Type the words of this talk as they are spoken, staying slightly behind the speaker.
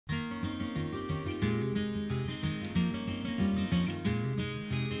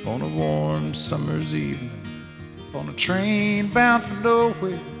on a warm summer's evening, on a train bound for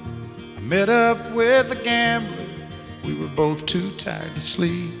nowhere. I met up with a gambler. We were both too tired to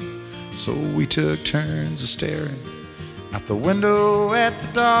sleep, so we took turns of staring out the window at the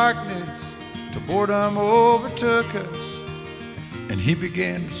darkness till boredom overtook us, and he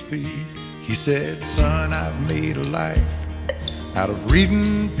began to speak. He said, "Son, I've made a life out of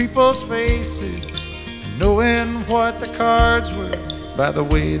reading people's faces and knowing what the cards were by the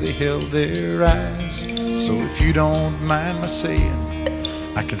way they held their eyes. So if you don't mind my saying,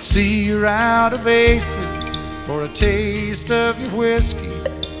 I can see you're out of aces. For a taste of your whiskey,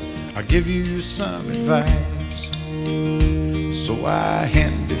 I'll give you some advice." So I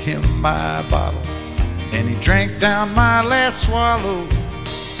handed him my bottle, and he drank down my last swallow.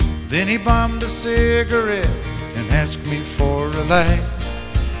 Then he bummed a cigarette and asked me for a light,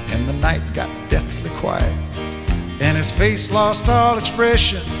 and the night got deathly quiet, and his face lost all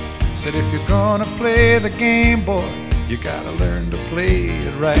expression. Said, "If you're gonna play the game, boy, you gotta learn to play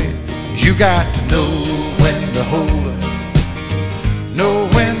it right. You got to know when to hold up, know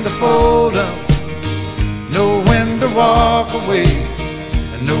when to fold up, know when to walk away,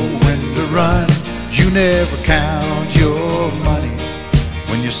 and know when to run. You never count your money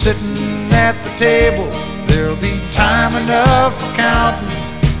when you're sitting at the table. There'll be time enough for counting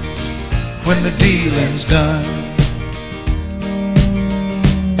when the dealing's done."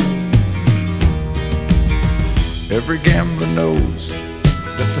 Every gambler knows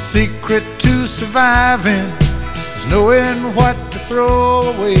that the secret to surviving is knowing what to throw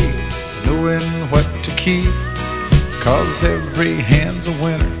away, knowing what to keep. 'Cause every hand's a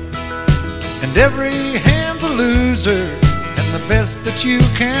winner and every hand's a loser, and the best that you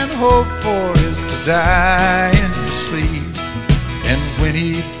can hope for is to die in your sleep. And when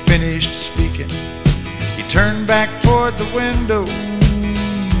he'd finished speaking, he turned back toward the window,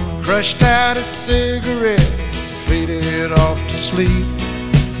 crushed out his cigarette, faded off to sleep.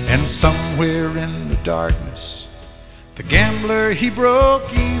 And somewhere in the darkness, the gambler, he broke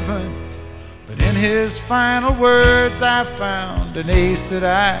even. But in his final words, I found an ace that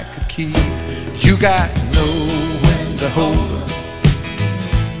I could keep. You got to know when to hold up,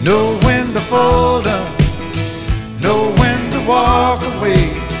 know when to fold up, know when to walk away,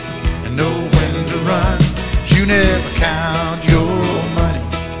 and know when to run. You never count your money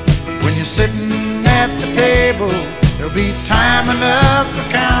when you're sitting at the table. There'll be time enough for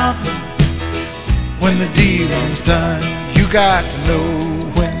counting when the dealing's done. You got to know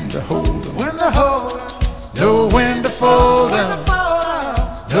when to hold up, know when to fold up,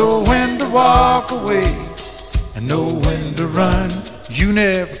 know when to walk away, and know when to run. You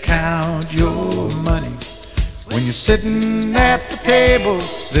never count your money when you're sitting at the table.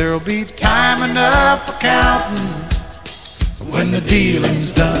 There'll be time enough for counting when the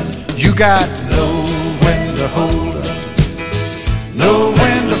dealing's done. You got to know when to hold